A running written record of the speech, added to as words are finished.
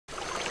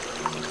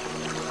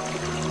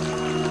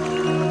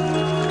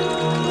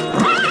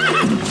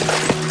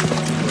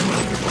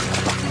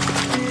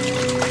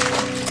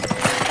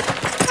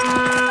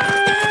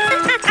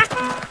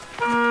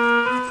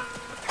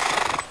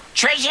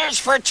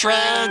for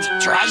trade,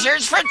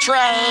 treasures for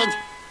trade.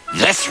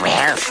 This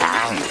rare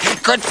find,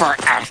 good for,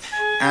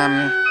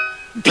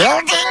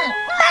 building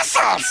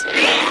muscles.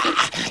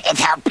 It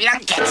helped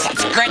Blanc get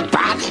such good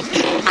body.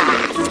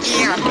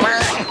 Feel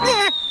burn.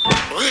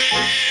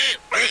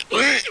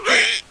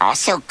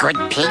 Also good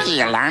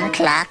piggy alarm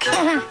clock.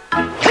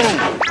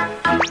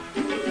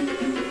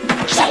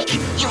 Say,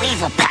 you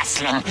evil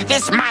pastling,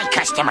 this is my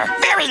customer,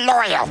 very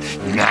loyal.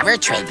 Never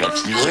trade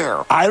with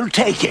you. I'll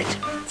take it.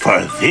 For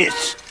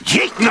this,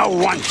 Jake no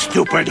one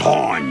stupid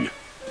horn.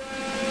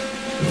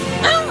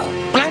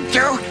 Oh, Blanc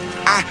do.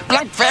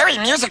 Blanc very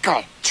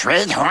musical.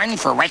 Trade horn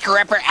for waker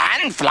upper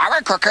and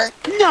flour cooker.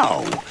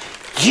 No,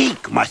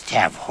 Jake must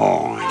have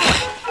horn.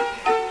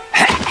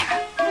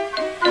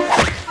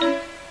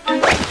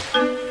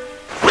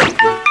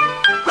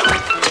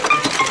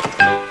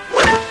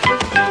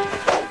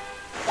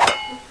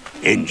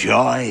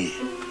 Enjoy.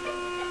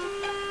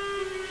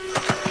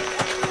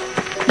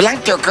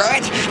 Blanc do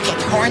good.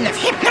 Get horn of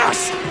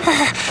Hypnos.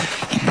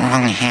 In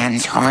wrong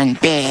hands, horn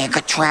big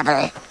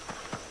trouble.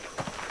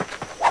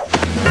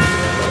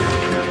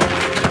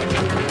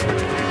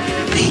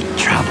 Big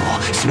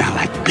trouble. Smell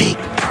like big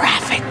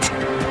profit.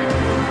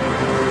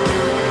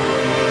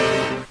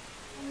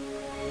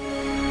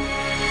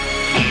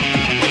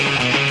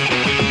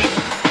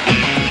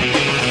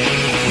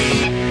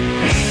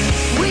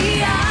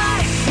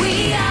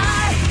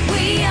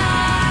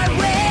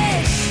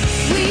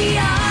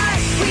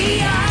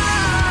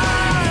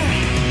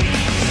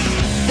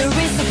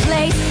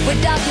 Where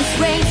darkness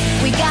reigns,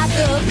 we got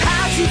the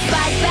power to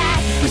fight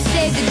back. We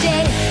save the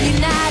day,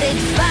 united,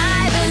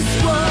 5 as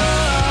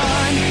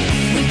one.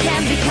 We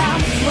can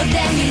become more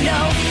than we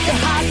know. The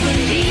heart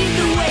will lead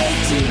the way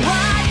to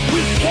what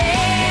we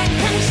can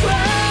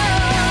control.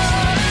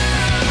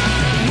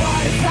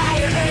 Water,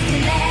 fire, earth,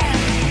 and air,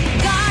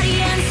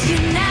 guardians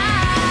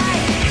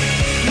unite.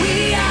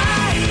 We are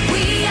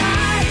Wish.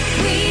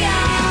 We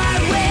are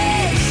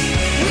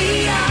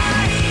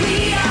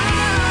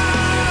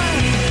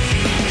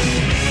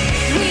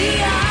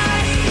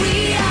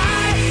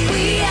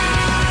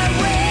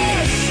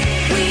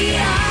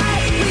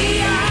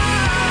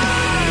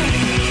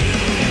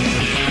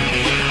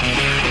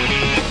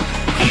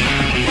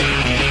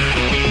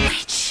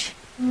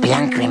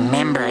Blanc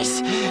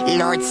remembers.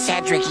 Lord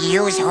Cedric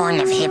used horn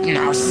of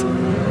Hypnos.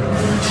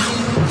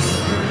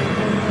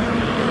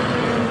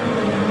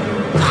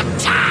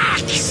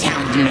 Attack!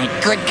 Sound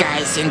make good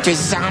guys into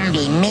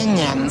zombie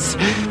minions,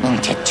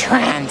 into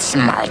trance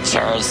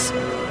marchers.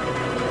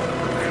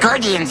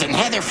 Guardians in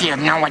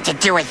Heatherfield know what to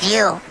do with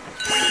you.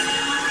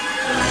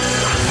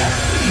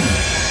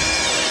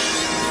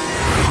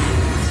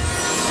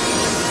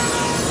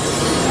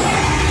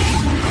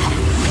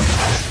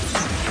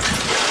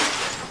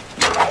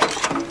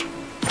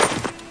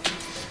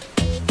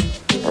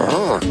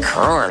 Oh,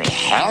 cool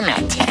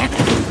helmet.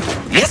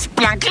 This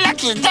Blanc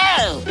lucky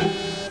day.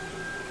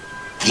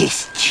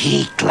 This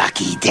Jake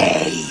lucky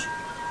day.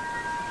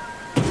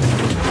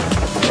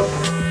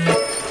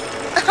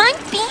 I'm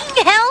being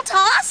held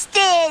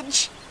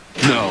hostage.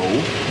 No,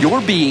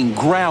 you're being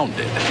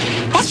grounded.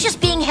 That's just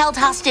being held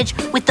hostage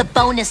with the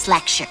bonus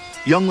lecture.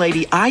 Young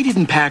lady, I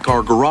didn't pack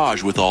our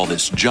garage with all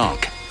this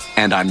junk.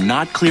 And I'm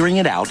not clearing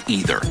it out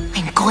either.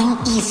 I'm going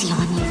easy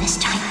on you this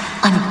time.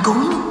 I'm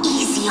going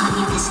easy on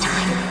you this time.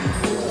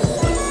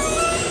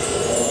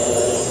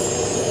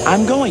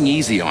 I'm going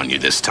easy on you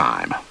this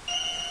time.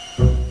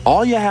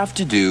 All you have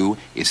to do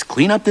is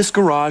clean up this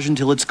garage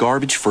until it's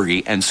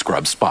garbage-free and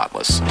scrub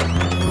spotless.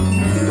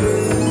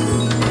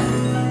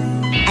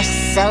 I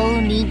so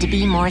need to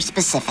be more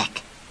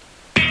specific.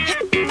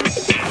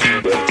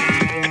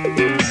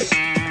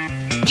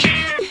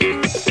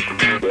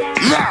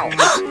 Yo!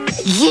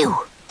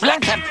 You!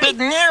 Blanc have big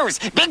news.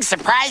 Big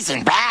surprise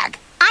in bag.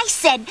 I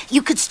said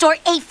you could store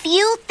a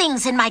few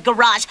things in my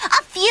garage.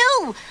 A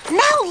few!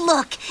 Now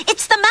look,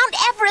 it's the Mount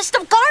Everest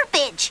of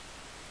garbage.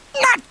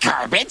 Not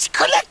garbage,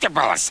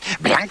 collectibles.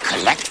 Blanc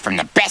collect from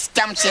the best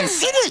dumps in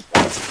city.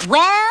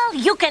 Well,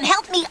 you can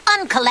help me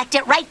uncollect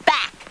it right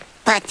back.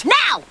 But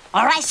Now,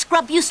 or I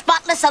scrub you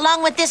spotless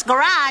along with this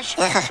garage.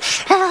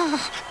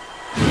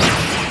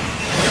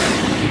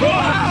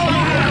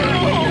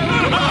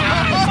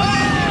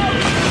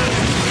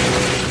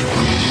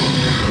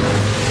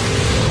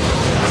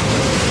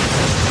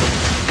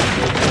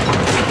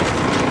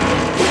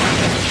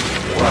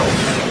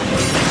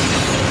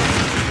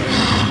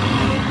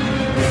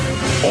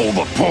 All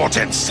the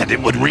portents said it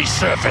would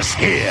resurface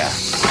here.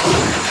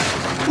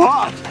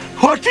 What?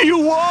 What do you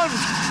want?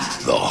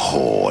 The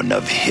Horn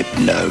of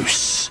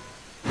Hypnos.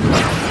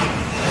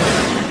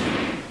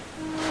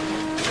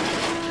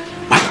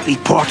 Must be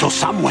portal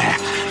somewhere.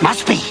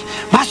 Must be.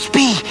 Must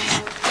be.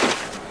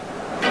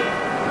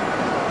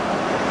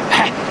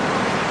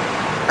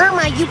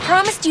 Irma, you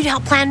promised you'd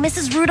help plan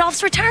Mrs.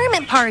 Rudolph's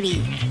retirement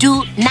party.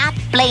 Do not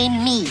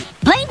blame me.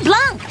 Blame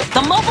Blanc,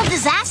 the mobile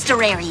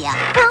disaster area.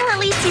 Well, at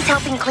least he's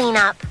helping clean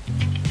up.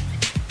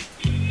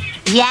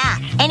 Yeah,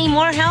 any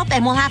more help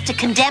and we'll have to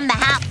condemn the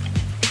house.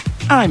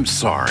 I'm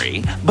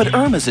sorry, but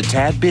Irma's a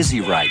tad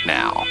busy right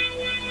now.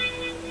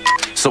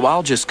 So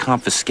I'll just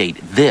confiscate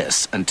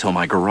this until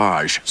my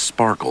garage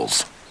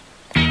sparkles.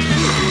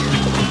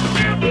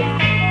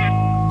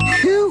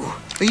 Phew.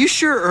 Are you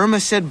sure Irma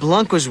said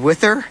Blanc was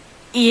with her?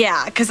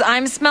 Yeah, 'cause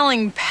I'm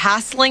smelling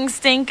pastling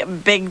stink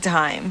big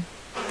time.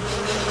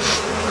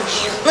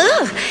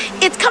 Ugh,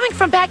 it's coming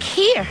from back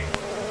here.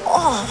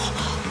 Oh,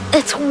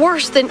 it's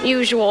worse than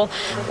usual.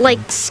 Like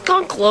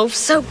skunk loaf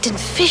soaked in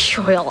fish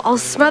oil, all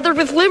smothered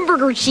with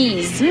Limburger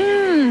cheese.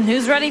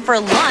 Who's ready for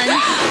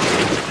lunch?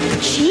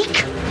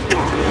 Cheek?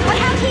 But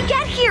how did he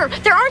get here?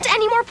 There aren't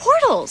any more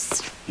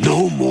portals.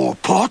 No more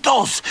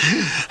portals.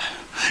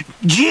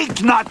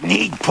 Jig not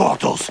need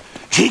portals.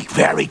 Jig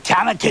very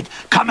talented.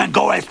 Come and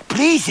go as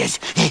pleases.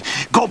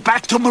 Go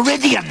back to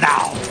Meridian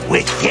now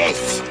with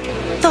this.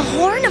 The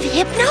Horn of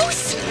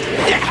Hypnos?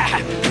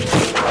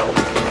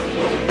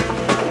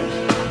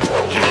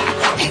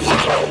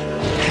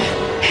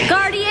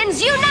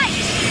 Guardians, unite!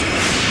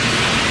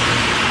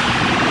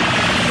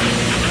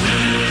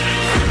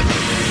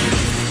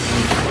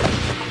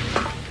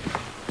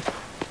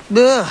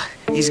 Ugh,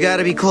 he's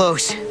gotta be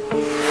close.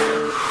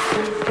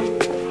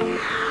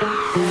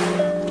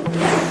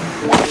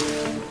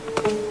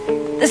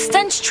 The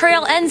stench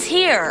trail ends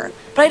here,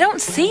 but I don't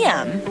see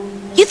him.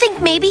 You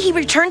think maybe he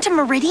returned to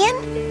Meridian?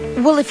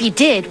 Well, if he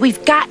did,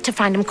 we've got to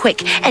find him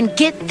quick and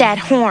get that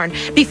horn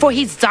before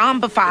he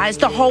zombifies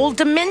the whole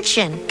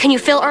dimension. Can you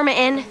fill Irma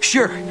in?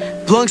 Sure,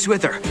 Blanc's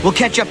with her. We'll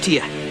catch up to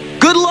you.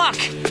 Good luck!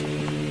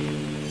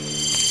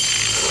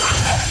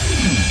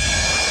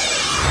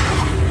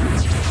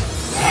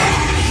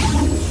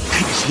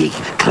 Jig,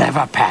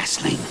 clever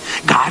pastling.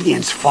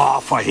 Guardians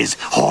fall for his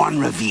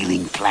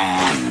horn-revealing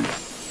plan.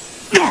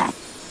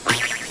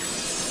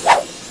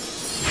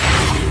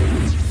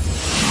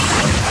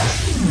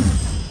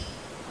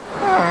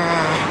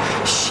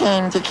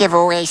 Shame to give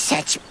away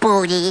such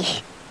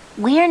booty.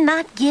 We're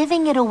not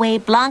giving it away,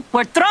 Blanc.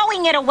 We're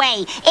throwing it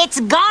away. It's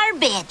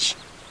garbage.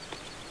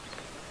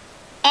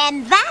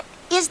 And that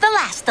is the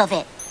last of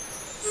it.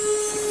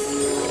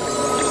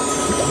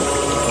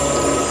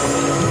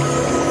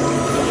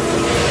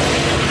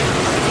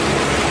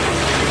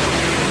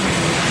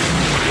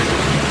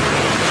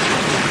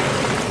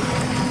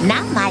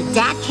 Now my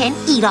dad can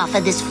eat off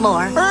of this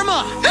floor.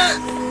 Irma!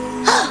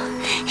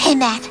 Hey,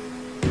 Matt.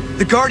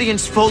 The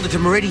Guardians folded to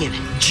Meridian.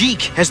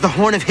 Jeek has the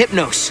Horn of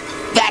Hypnos.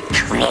 That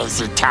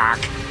crazy talk.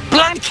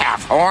 Blanc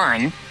have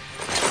horn.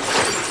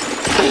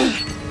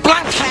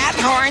 Blanc had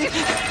horn.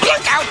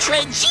 Blanc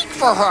outtrade Jeek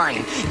for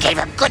horn. Gave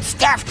up good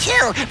stuff,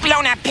 too.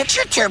 Blown up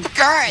picture tube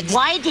good.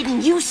 Why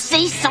didn't you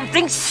say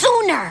something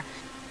sooner?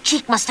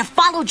 Jeek must have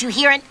followed you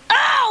here and...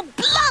 Oh,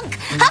 Blanc!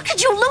 How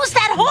could you lose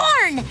that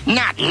horn?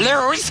 Not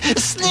lose.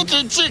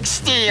 Sneaky Jeek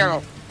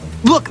steal.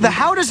 Look, the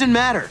how doesn't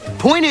matter.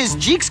 Point is,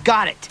 Jeek's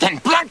got it. Then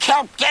Blanc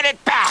help get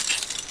it back.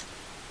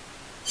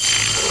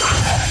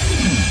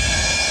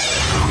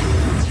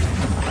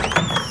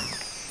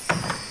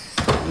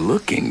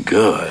 Looking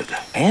good.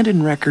 And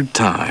in record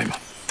time.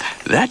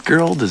 That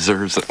girl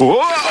deserves a...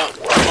 Whoa!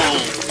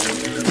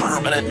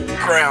 Permanent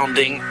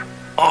grounding.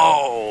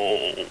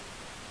 Oh.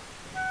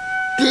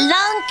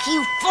 Blanc,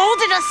 you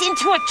folded us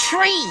into a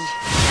tree.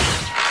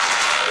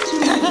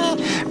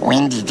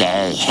 Windy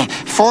day.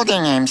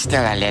 Folding aim's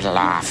still a little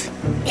off.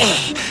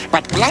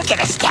 But Blanc get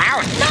us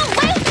down. No,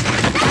 wait!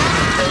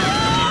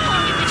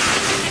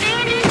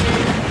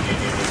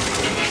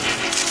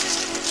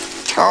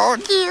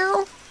 Told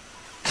you.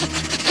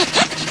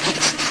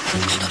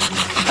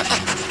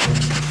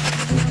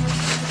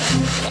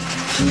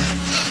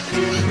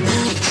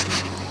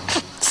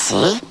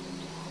 See?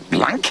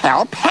 Blanc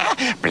help.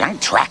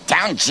 Blanc track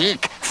down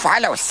Jeek.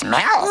 Follow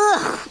smell.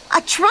 Ugh,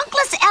 a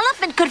trunkless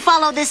elephant could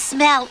follow this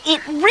smell.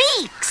 It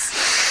reeks.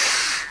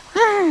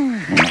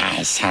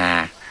 Nice,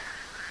 huh?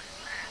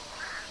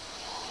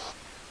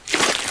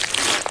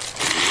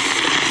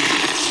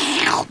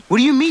 What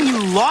do you mean you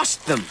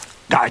lost them?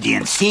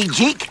 Guardians see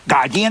Jeek,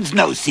 Guardians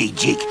no see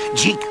Jeek.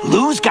 Jeek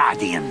lose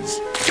Guardians.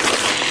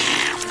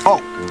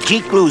 Oh,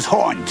 Jeek lose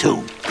horn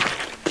too.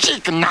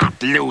 Jeek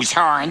not lose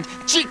horn.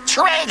 Jeek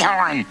trade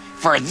horn.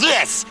 For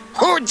this,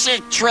 who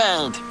Jeek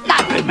trade?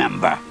 Not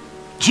remember.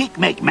 Jeek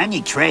make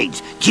many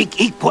trades. Jeek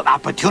equal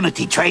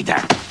opportunity trader.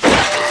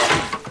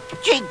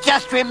 Jeek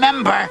just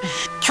remember.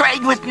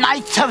 Trade with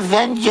Knights of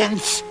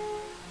Vengeance.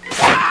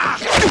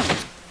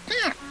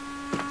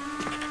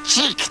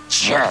 Jeek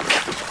jerk.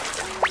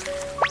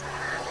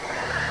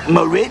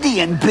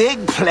 Meridian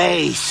big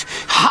place.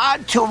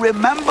 Hard to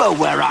remember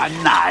where our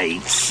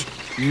knights.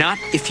 Not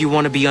if you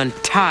want to be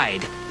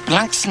untied.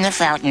 Blanc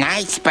sniff out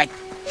nice, but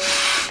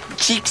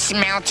Jeek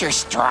smell too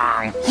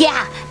strong.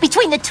 Yeah,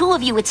 between the two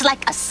of you, it's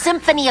like a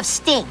symphony of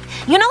stink.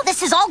 You know,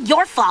 this is all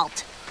your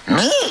fault.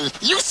 Me?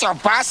 You so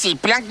bossy,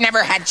 Blanc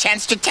never had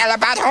chance to tell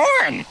about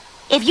horn.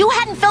 If you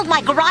hadn't filled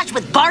my garage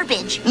with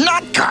garbage...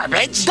 Not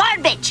garbage.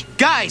 Garbage!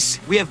 Guys,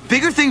 we have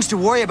bigger things to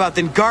worry about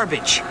than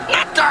garbage.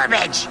 Not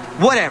garbage.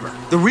 Whatever.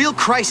 The real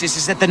crisis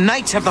is that the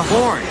Knights have the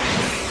horn.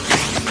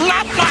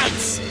 Not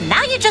nights.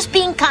 Now you're just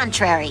being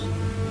contrary.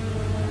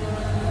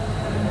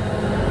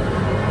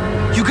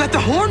 You got the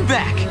horn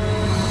back.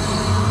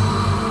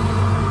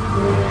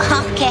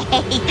 Okay.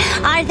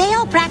 Are they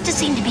all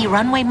practicing to be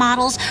runway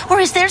models, or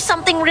is there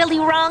something really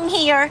wrong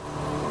here?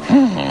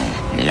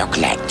 Look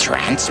like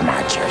trance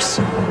marchers.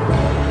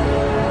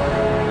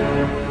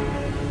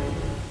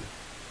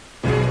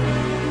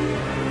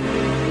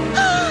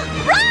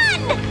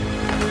 Run!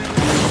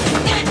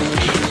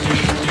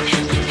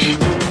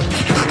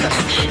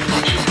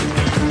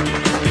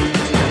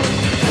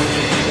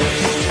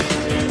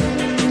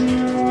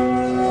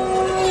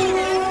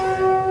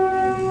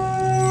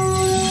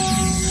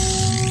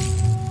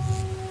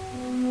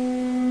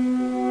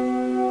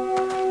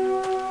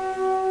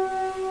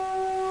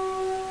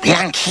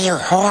 Blank heel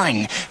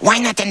horn. Why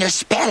not under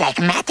spell like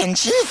Matt and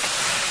Jeek?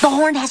 The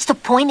horn has to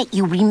point at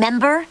you,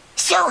 remember?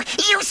 So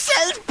you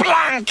saved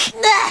Blank.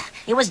 Ugh,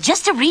 it was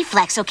just a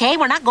reflex, okay?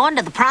 We're not going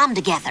to the prom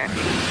together.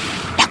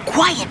 Now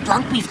quiet,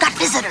 Blunk. We've got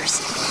visitors.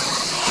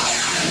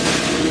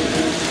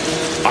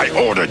 I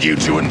ordered you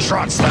to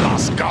entrance the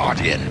last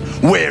guardian.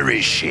 Where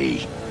is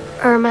she?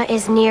 Irma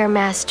is near,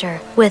 Master,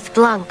 with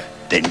Blunk.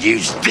 Then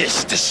use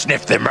this to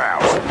sniff them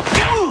out.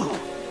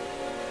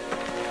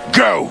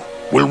 Go!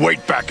 We'll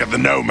wait back at the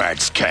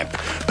Nomads camp,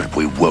 but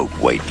we won't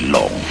wait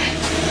long.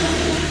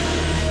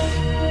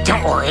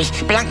 Don't worry,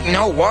 Blank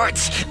no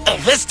words.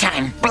 This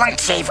time, Blank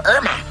save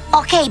Irma.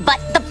 Okay, but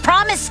the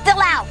prom is still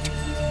out.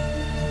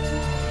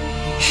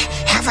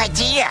 Have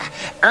idea.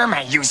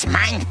 Irma use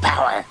mind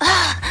power.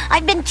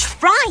 I've been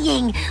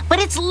trying, but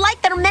it's like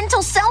their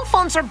mental cell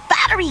phones are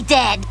battery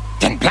dead.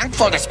 Then Blank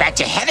fold us back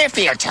to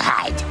Heatherfield to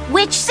hide.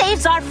 Which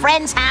saves our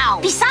friends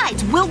how?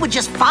 Besides, Will would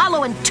just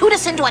follow and toot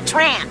us into a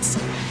trance.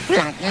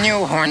 Blank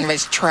knew Horn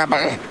was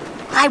trouble.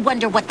 I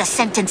wonder what the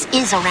sentence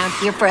is around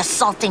here for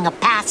assaulting a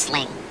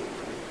passling.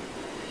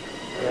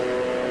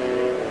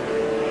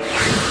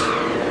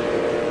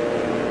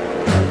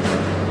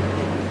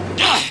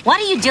 What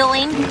are you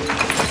doing?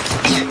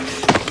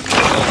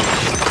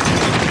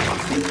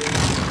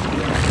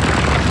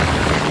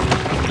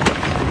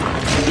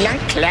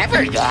 Blank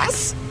clever,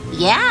 yes?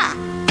 Yeah.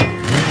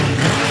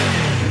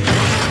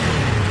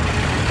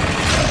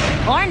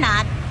 Or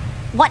not.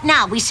 What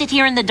now? We sit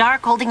here in the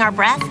dark holding our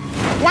breath?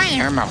 Why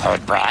Irma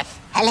hold breath?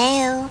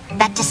 Hello?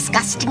 That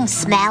disgusting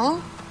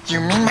smell? You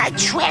mean my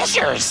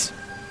treasures?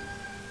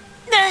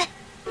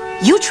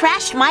 You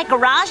trashed my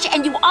garage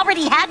and you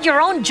already had your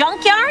own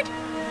junkyard?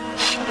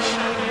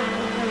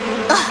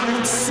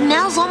 Ugh, it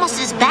smells almost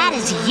as bad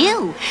as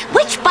you.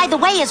 Which, by the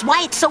way, is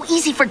why it's so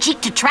easy for Jeek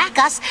to track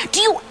us.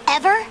 Do you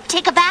ever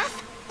take a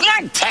bath?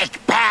 Blank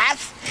take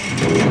bath.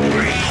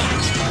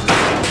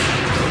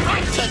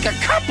 I take a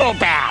couple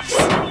baths.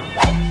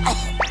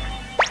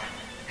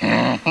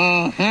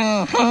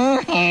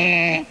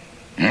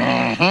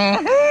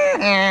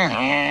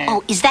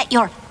 Oh, is that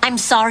your I'm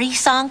sorry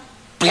song?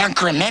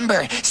 Blank,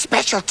 remember,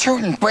 special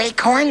tune, break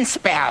horn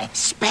spell.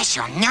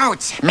 Special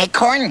notes, make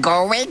horn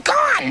go away,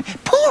 gone.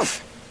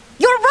 Poof.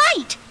 You're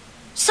right.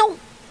 So,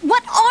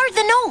 what are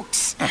the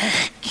notes?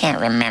 Can't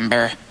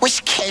remember.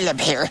 Wish Caleb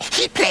here.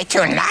 He played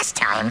tune last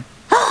time.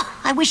 Oh,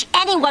 I wish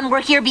anyone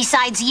were here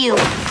besides you.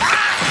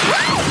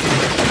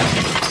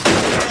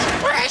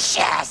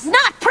 Precious.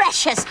 Not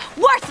precious.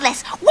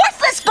 Worthless.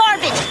 Worthless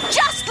garbage.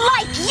 Just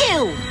like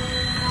you.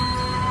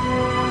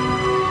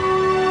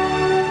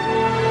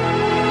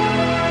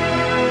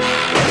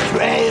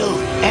 Trail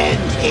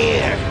ends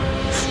here.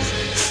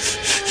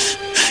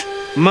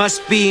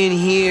 Must be in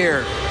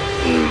here.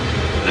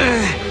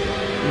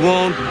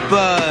 Won't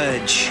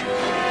budge.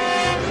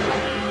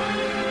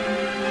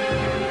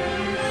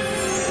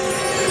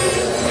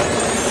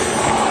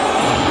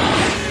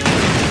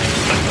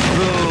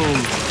 Boom.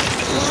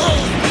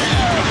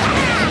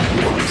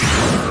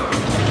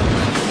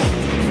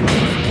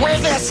 Wear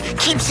this.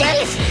 Keep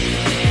safe.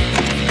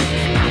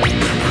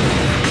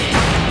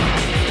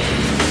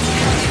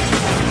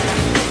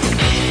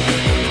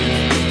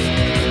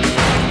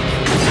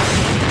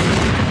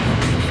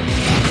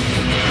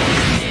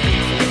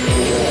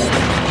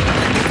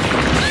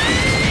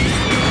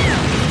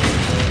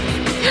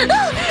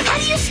 How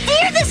do you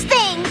steer this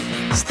thing?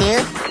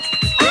 Steer?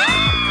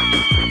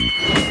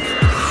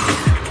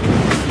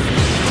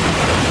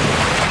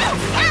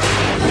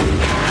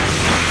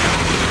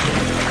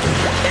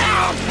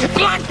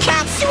 Blank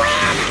can't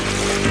swim!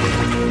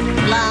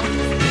 Blum.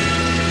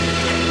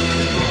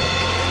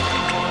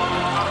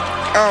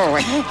 Oh,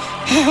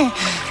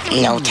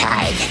 low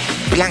tide.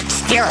 Blank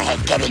still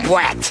hate getting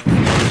wet.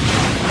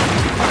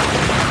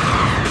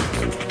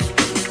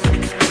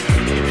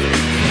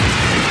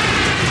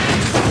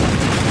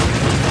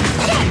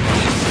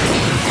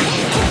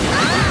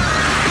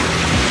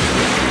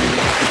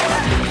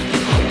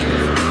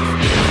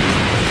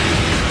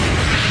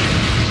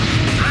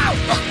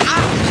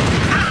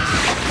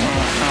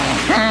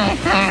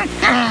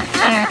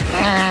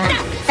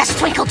 That's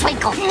Twinkle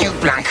Twinkle. New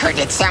Blank heard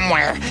it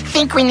somewhere.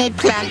 Think we need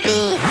plan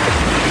B.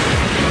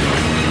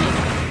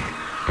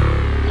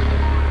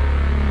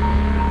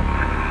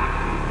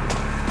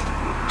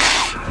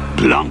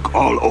 Blunk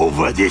all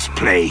over this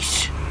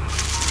place.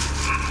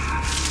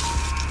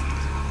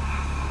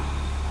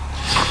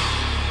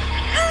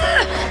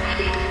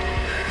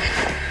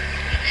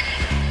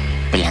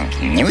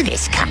 Knew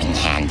this coming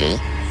handy.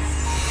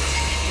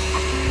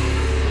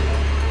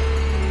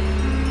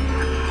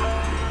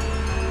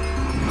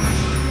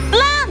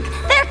 Blunk!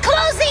 They're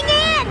closing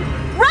in!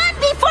 Run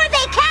before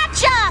they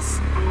catch us!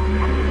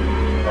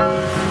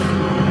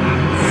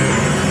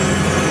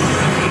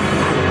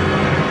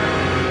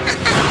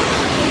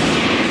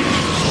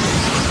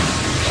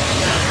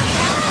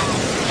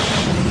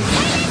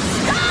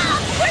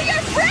 Stop! We're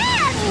your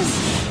friends!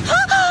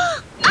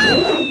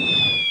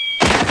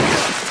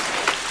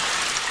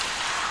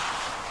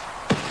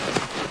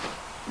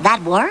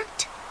 That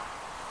worked?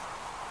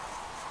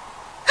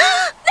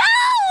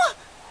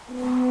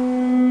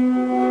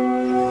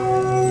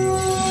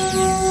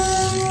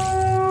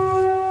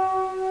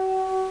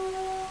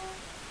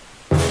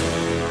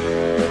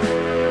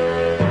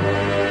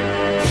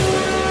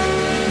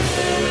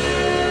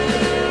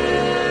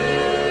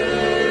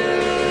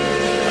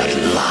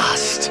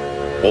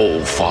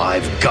 All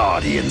 5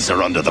 Guardians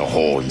are under the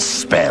Horn's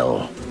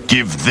spell.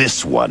 Give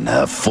this one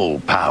her full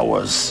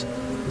powers.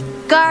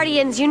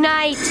 Guardians,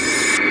 unite!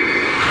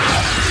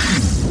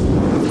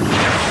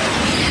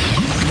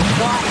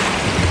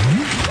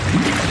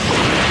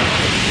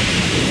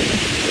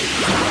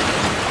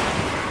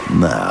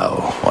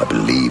 Now, I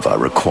believe I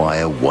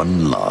require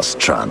one last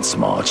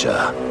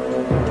Transmarcher.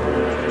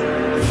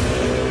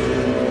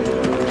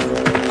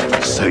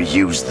 So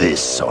use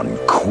this on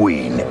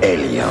Queen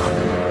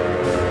Elion.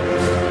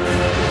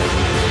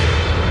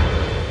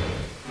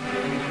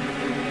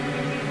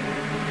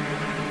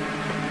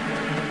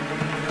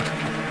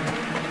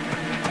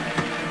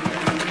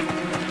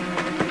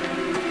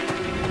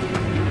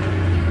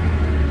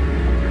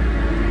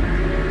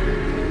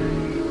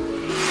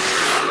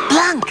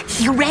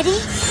 You ready?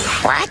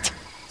 What?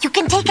 You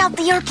can take out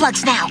the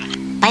earplugs now.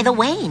 By the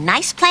way,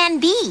 nice plan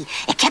B.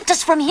 It kept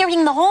us from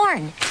hearing the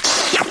horn.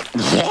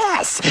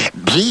 Yes,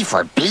 B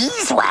for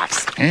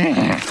beeswax.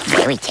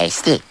 Very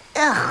tasty.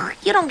 Ugh,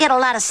 you don't get a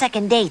lot of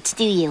second dates,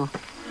 do you?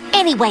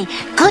 Anyway,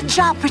 good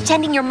job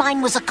pretending your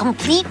mind was a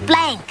complete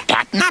blank.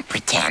 Not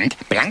pretend.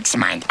 Blank's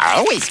mind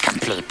always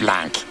complete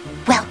blank.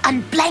 Well,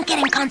 unblank it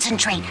and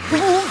concentrate. We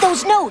need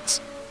those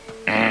notes.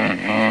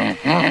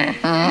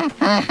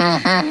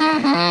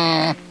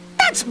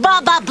 That's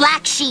Baba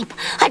Black Sheep.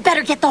 I'd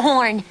better get the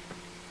horn.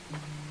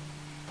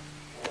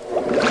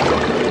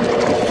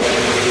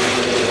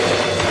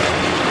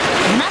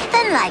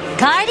 Nothing like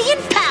Guardian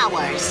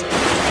powers.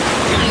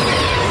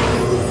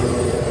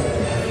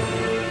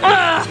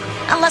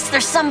 Unless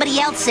there's somebody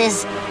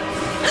else's.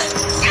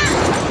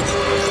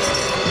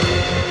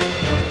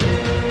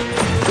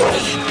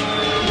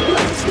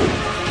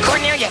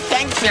 Cornelia,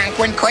 thanks, Blunk,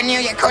 when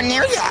Cornelia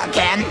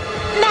again.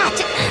 Matt,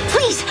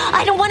 please,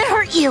 I don't want to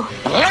hurt you.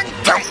 Blunk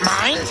don't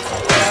mind.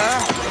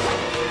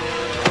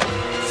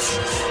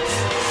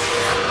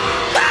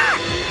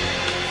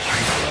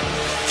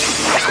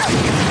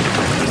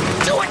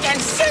 2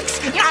 against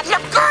 6, not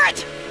look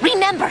good.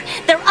 Remember,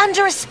 they're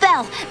under a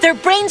spell. Their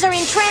brains are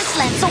in trance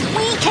land, so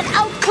we can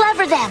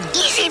out-clever them.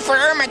 Easy for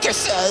Irma to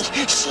say.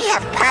 She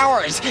have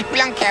powers.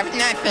 Blunk have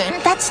nothing.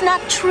 That's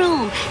not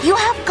true. You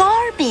have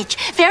garbage.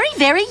 Very,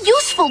 very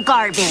useful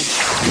garbage.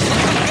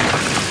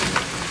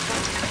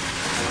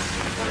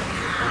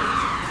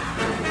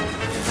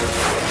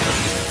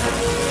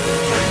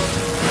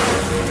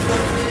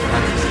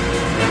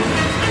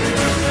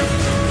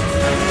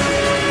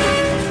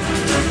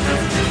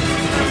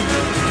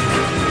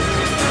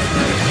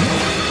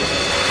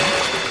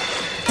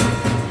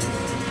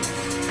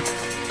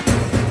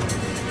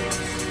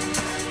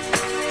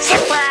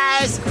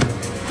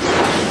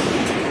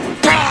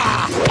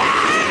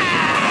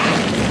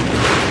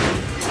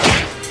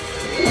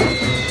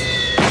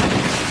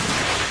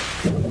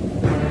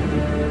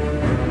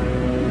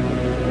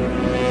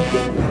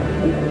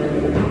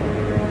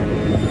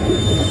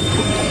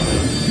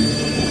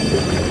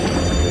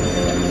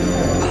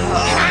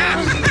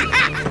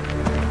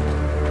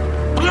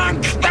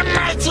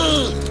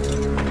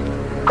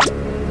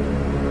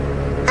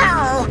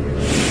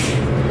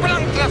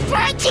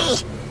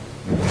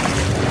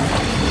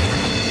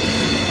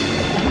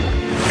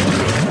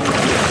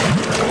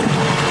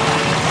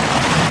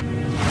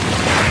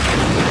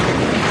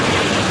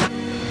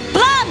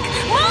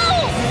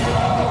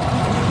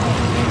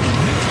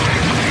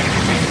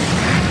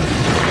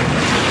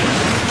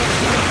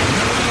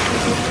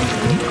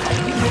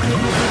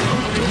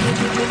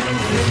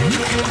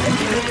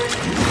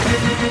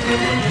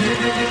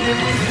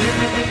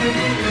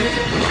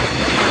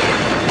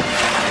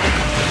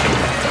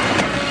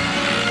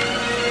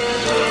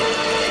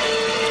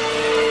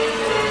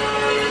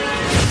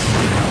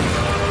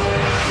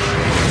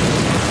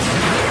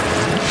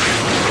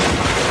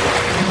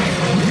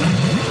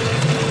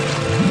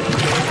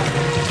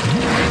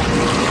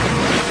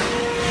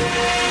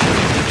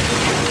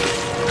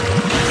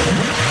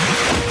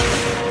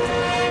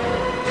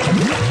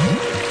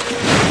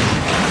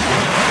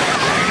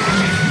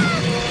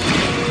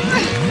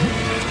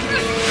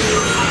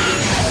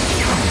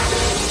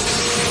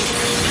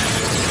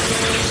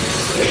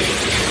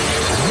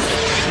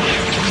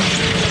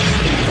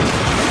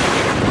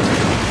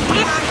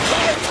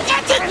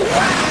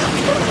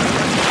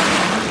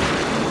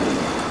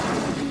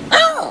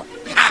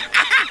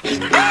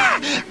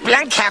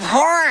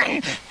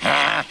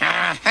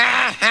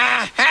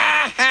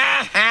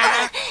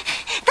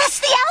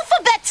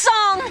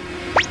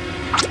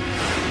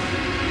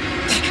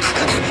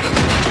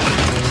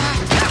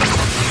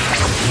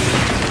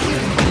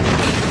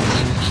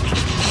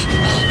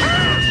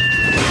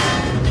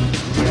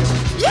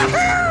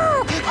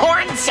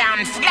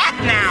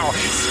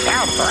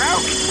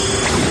 broke.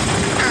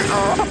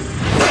 Uh-oh.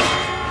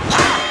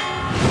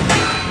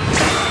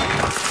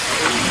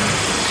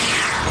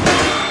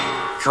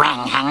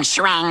 Twang, hang,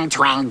 shrang,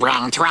 twang,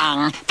 brang,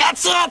 twang.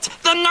 That's it!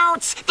 The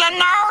notes! The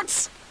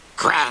notes!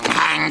 Krang,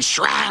 hang,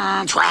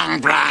 shrang, twang,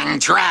 brang,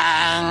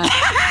 twang.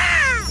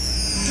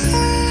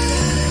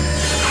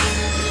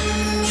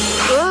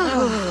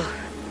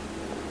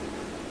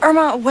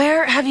 Irma,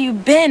 where have you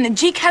been?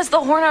 Jeek has the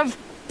horn of...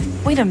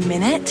 Wait a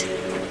minute.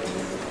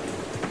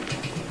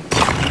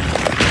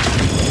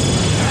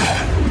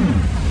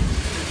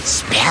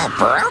 Spell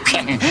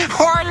broken.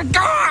 Horn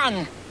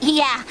gone.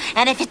 Yeah,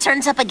 and if it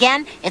turns up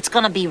again, it's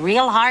gonna be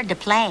real hard to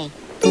play.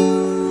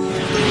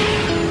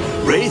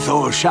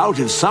 Wraithor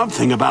shouted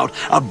something about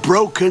a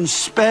broken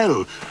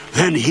spell.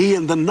 Then he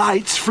and the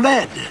knights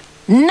fled.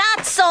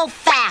 Not so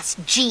fast,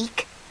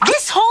 Jeek.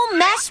 This whole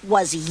mess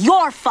was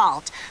your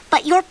fault,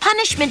 but your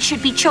punishment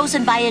should be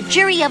chosen by a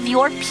jury of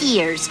your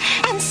peers.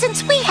 And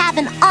since we have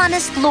an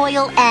honest,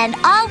 loyal, and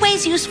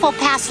always useful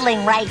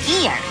pastling right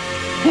here...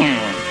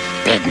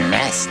 Big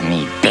mess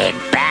need big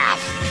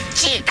bath.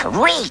 Jeek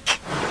reek.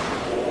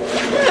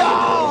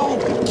 No!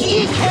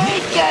 Jeek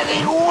ain't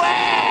getting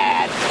wet!